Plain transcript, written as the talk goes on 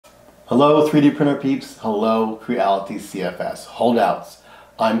Hello 3D printer peeps, hello Creality CFS holdouts.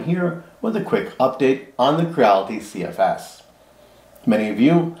 I'm here with a quick update on the Creality CFS. Many of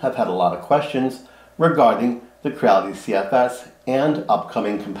you have had a lot of questions regarding the Creality CFS and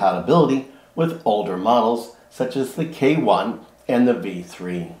upcoming compatibility with older models such as the K1 and the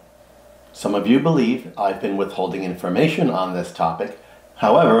V3. Some of you believe I've been withholding information on this topic.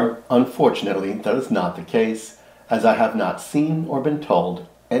 However, unfortunately that is not the case, as I have not seen or been told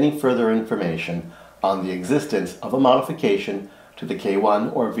any further information on the existence of a modification to the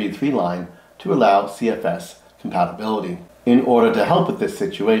K1 or V3 line to allow CFS compatibility. In order to help with this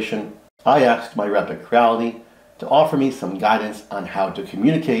situation, I asked my rep at Creality to offer me some guidance on how to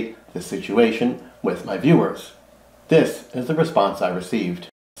communicate this situation with my viewers. This is the response I received.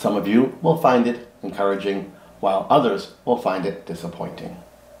 Some of you will find it encouraging, while others will find it disappointing.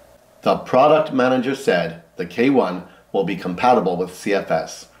 The product manager said the K1 will be compatible with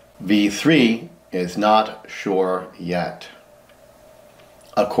CFS. V3 is not sure yet.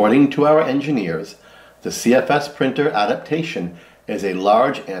 According to our engineers, the CFS printer adaptation is a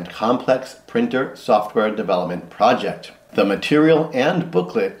large and complex printer software development project. The material and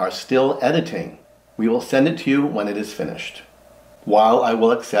booklet are still editing. We will send it to you when it is finished. While I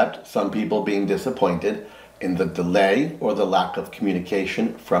will accept some people being disappointed in the delay or the lack of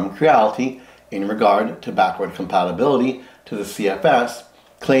communication from Creality in regard to backward compatibility to the CFS,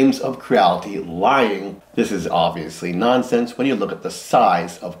 claims of Creality lying. This is obviously nonsense when you look at the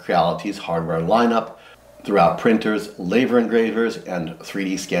size of Creality's hardware lineup throughout printers, laser engravers, and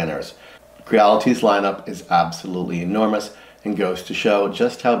 3D scanners. Creality's lineup is absolutely enormous and goes to show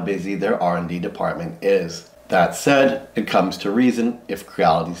just how busy their R&D department is. That said, it comes to reason if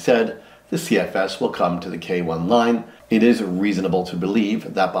Creality said the CFS will come to the K1 line, it is reasonable to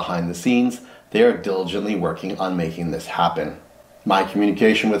believe that behind the scenes they are diligently working on making this happen. My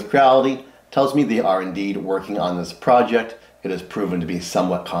communication with Creality tells me they are indeed working on this project. It has proven to be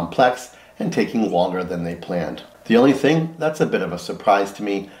somewhat complex and taking longer than they planned. The only thing that's a bit of a surprise to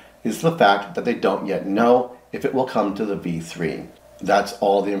me is the fact that they don't yet know if it will come to the V3. That's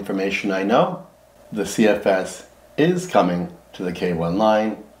all the information I know. The CFS is coming to the K1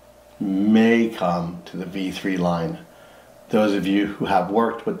 line, may come to the V3 line. Those of you who have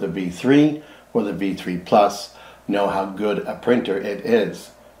worked with the V3 or the V3 Plus know how good a printer it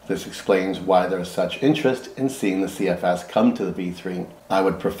is. This explains why there's such interest in seeing the CFS come to the V3. I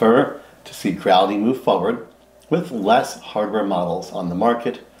would prefer to see Creality move forward with less hardware models on the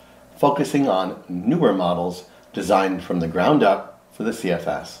market, focusing on newer models designed from the ground up for the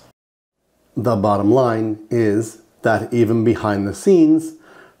CFS. The bottom line is that even behind the scenes,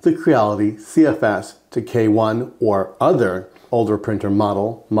 the Creality CFS to K1 or other older printer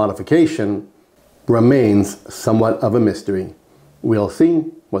model modification remains somewhat of a mystery. We'll see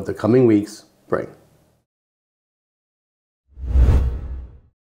what the coming weeks bring.